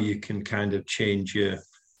know, how you can kind of change your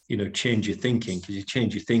thinking, because you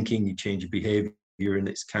change your thinking, you change your behavior, and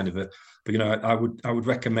it's kind of a. But you know, I would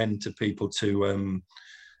recommend to people to,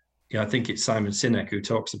 I think it's Simon Sinek who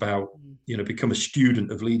talks about, you know, become a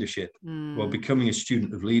student of leadership. Well, mm, becoming a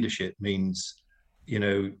student of leadership means, you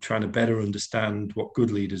know, trying to better understand what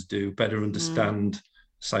good leaders do, better mm, understand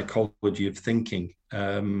psychology of thinking.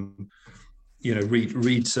 You know,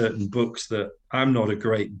 read certain books. That I'm not a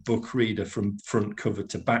great book reader from front cover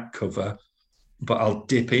to back cover, but I'll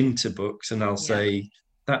dip into books and I'll yeah. say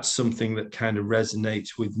that's something that kind of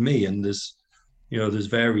resonates with me. And there's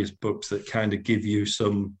various books that kind of give you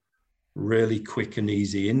some really quick and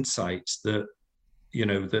easy insights that, you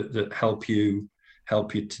know, that help you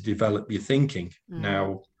to develop your thinking. Mm,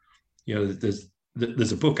 Now, you know,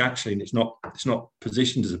 there's a book actually, and it's not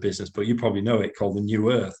positioned as a business, but you probably know it, called The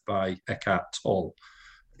New Earth by Eckhart Tolle.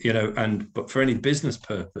 You know, but for any business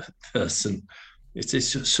person, it's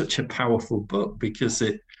just such a powerful book because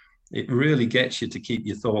it really gets you to keep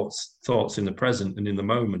your thoughts in the present and in the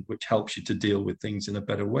moment, which helps you to deal with things in a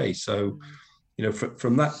better way. So, mm, you know,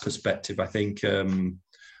 from that perspective, I think,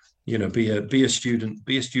 you know, be a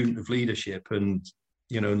student of leadership, and,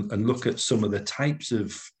 you know, and look at some of the types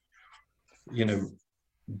of, you know,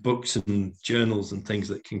 books and journals and things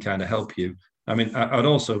that can kind of help you. I mean, I'd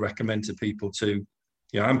also recommend to people to,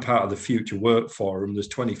 you know, I'm part of the Future Work Forum. There's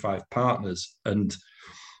 25 partners, and,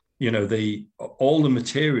 you know, all the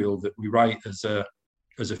material that we write as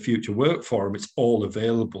a Future Work Forum, it's all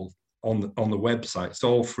available on the website. It's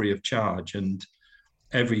all free of charge, and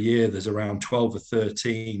every year there's around 12 or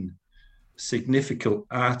 13 significant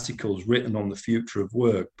articles written on the future of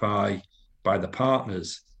work by the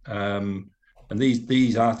partners. And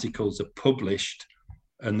these articles are published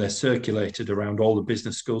and they're circulated around all the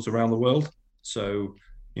business schools around the world. So,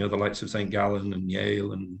 you know, the likes of St. Gallen and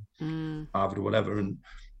Yale and mm, Harvard or whatever. And,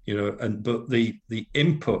 you know, but the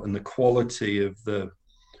input and the quality of the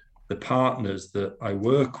partners that I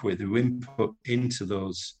work with who input into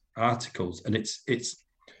those articles, and it's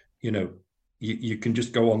you know, you can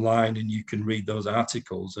just go online and you can read those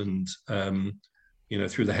articles, and, you know,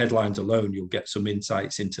 through the headlines alone, you'll get some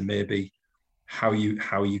insights into maybe how you're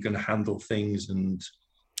going to handle things, and,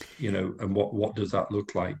 you know, and what does that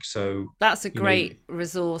look like. So, that's a you know, great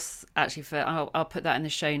resource actually for I'll put that in the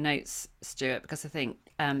show notes, Stuart, because I think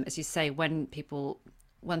as you say, when people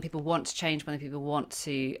want to change, when people want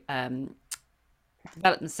to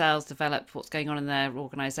develop themselves, develop what's going on in their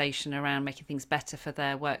organization around making things better for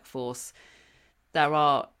their workforce, there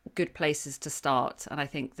are good places to start. And I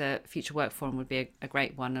think the Future Work Forum would be a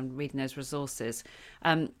great one, and reading those resources.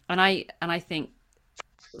 And I think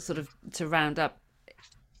sort of to round up,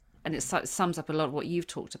 and it sums up a lot of what you've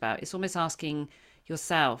talked about. It's almost asking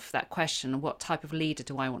yourself that question: what type of leader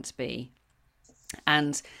do I want to be?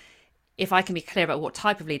 And if I can be clear about what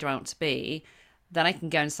type of leader I want to be, then I can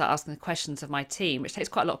go and start asking the questions of my team, which takes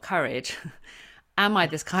quite a lot of courage. am I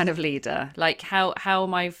this kind of leader? Like, how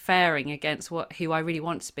am I faring against who I really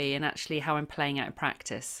want to be, and actually how I'm playing out in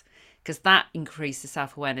practice? Because that increases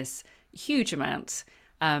self-awareness a huge amount.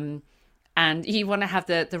 And you want to have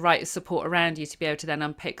the right support around you to be able to then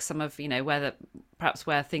unpick some of,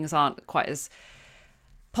 where things aren't quite as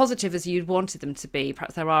positive as you'd wanted them to be.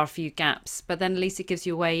 Perhaps there are a few gaps, but then at least it gives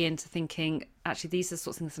you a way into thinking, actually, these are the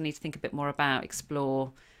sorts of things I need to think a bit more about,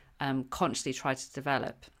 explore, consciously try to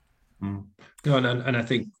develop. No, and I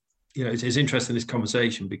think, it's interesting, this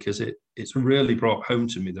conversation, because it's really brought home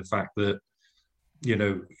to me the fact that,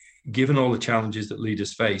 given all the challenges that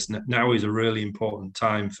leaders face, now is a really important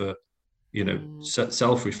time for,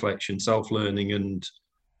 self-reflection, self-learning, and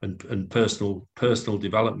personal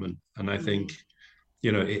development. And I think,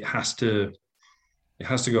 it has to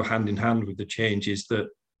go hand in hand with the changes that,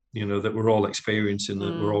 that we're all experiencing,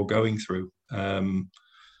 that we're all going through. And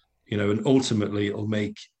ultimately it'll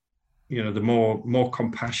make, the more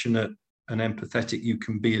compassionate and empathetic you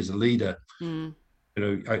can be as a leader, I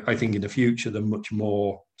think in the future, the much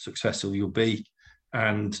more successful you'll be.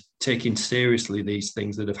 And taking seriously these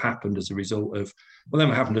things that have happened as a result of, they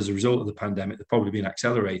haven't happened as a result of the pandemic, they've probably been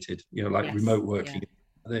accelerated, like yes, remote working,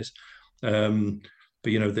 this. But,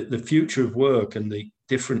 the future of work and the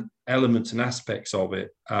different elements and aspects of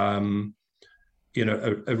it, are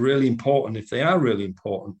really important. If they are really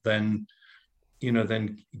important, then,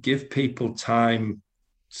 then give people time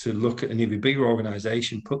to look at, and if a bigger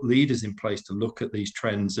organization, put leaders in place to look at these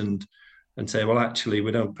trends and say, well, actually,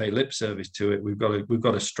 we don't pay lip service to it. We've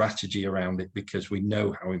got a strategy around it because we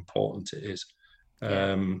know how important it is.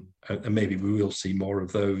 And maybe we will see more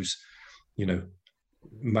of those,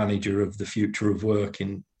 manager of the future of work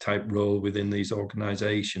in type role within these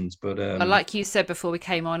organizations. But like you said before we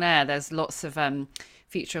came on air, there's lots of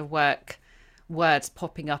future of work words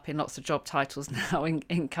popping up in lots of job titles now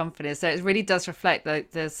in companies. So it really does reflect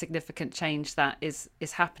the significant change that is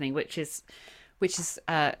happening, which is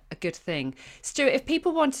a good thing. Stuart, if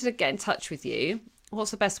people wanted to get in touch with you, what's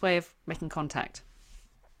the best way of making contact?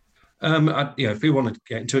 If you want to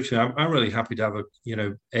get in touch with me, I'm really happy to have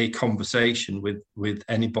a conversation with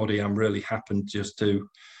anybody. I'm really happy just to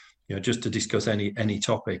discuss any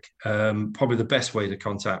topic. Probably the best way to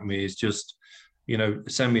contact me is just,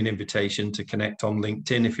 send me an invitation to connect on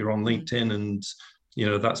LinkedIn if you're on LinkedIn, and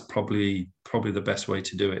that's probably the best way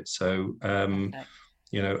to do it. So okay.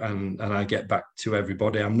 And I get back to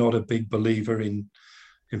everybody. I'm not a big believer in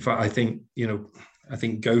fact, I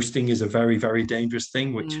think ghosting is a very, very dangerous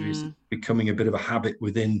thing, which is becoming a bit of a habit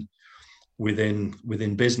within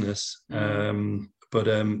business. But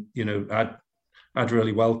I'd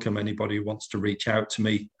really welcome anybody who wants to reach out to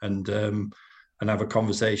me and have a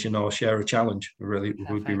conversation or share a challenge.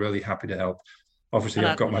 We'd be really happy to help. Obviously,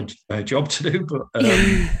 I've got my job to do, but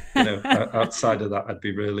outside of that, I'd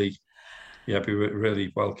be really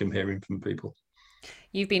welcome hearing from people.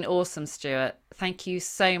 You've been awesome, Stuart. Thank you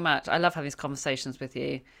so much. I love having these conversations with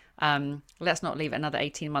you. Let's not leave it another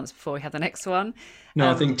 18 months before we have the next one.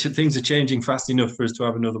 No, I think things are changing fast enough for us to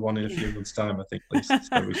have another one in a few months' time, I think, Lisa.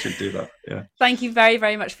 So we should do that. Yeah. Thank you very,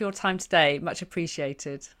 very much for your time today. Much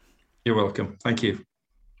appreciated. You're welcome. Thank you.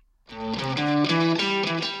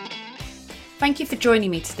 Thank you for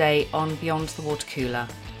joining me today on Beyond the Water Cooler.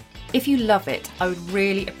 If you love it, I would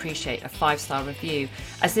really appreciate a 5-star review,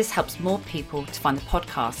 as this helps more people to find the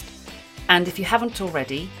podcast. And if you haven't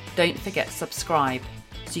already, don't forget to subscribe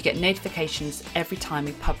so you get notifications every time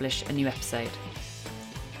we publish a new episode.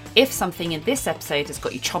 If something in this episode has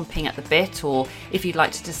got you chomping at the bit, or if you'd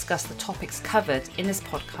like to discuss the topics covered in this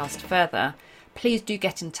podcast further, please do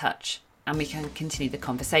get in touch and we can continue the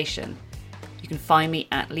conversation. You can find me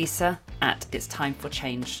at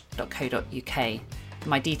lisa@itstimeforchange.co.uk.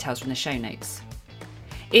 My details are in the show notes.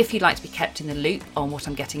 If you'd like to be kept in the loop on what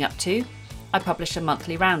I'm getting up to, I publish a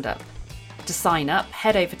monthly roundup. To sign up,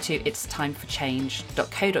 head over to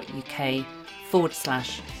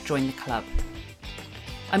itstimeforchange.co.uk/join the club.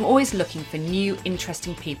 I'm always looking for new,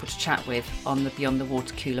 interesting people to chat with on the Beyond the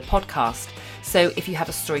Water Cooler podcast. So if you have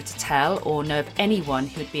a story to tell or know of anyone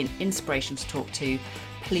who would be an inspiration to talk to,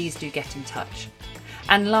 please do get in touch.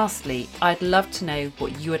 And lastly, I'd love to know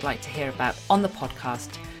what you would like to hear about on the podcast,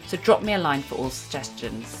 so drop me a line for all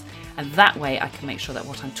suggestions, and that way I can make sure that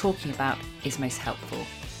what I'm talking about is most helpful.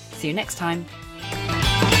 See you next time.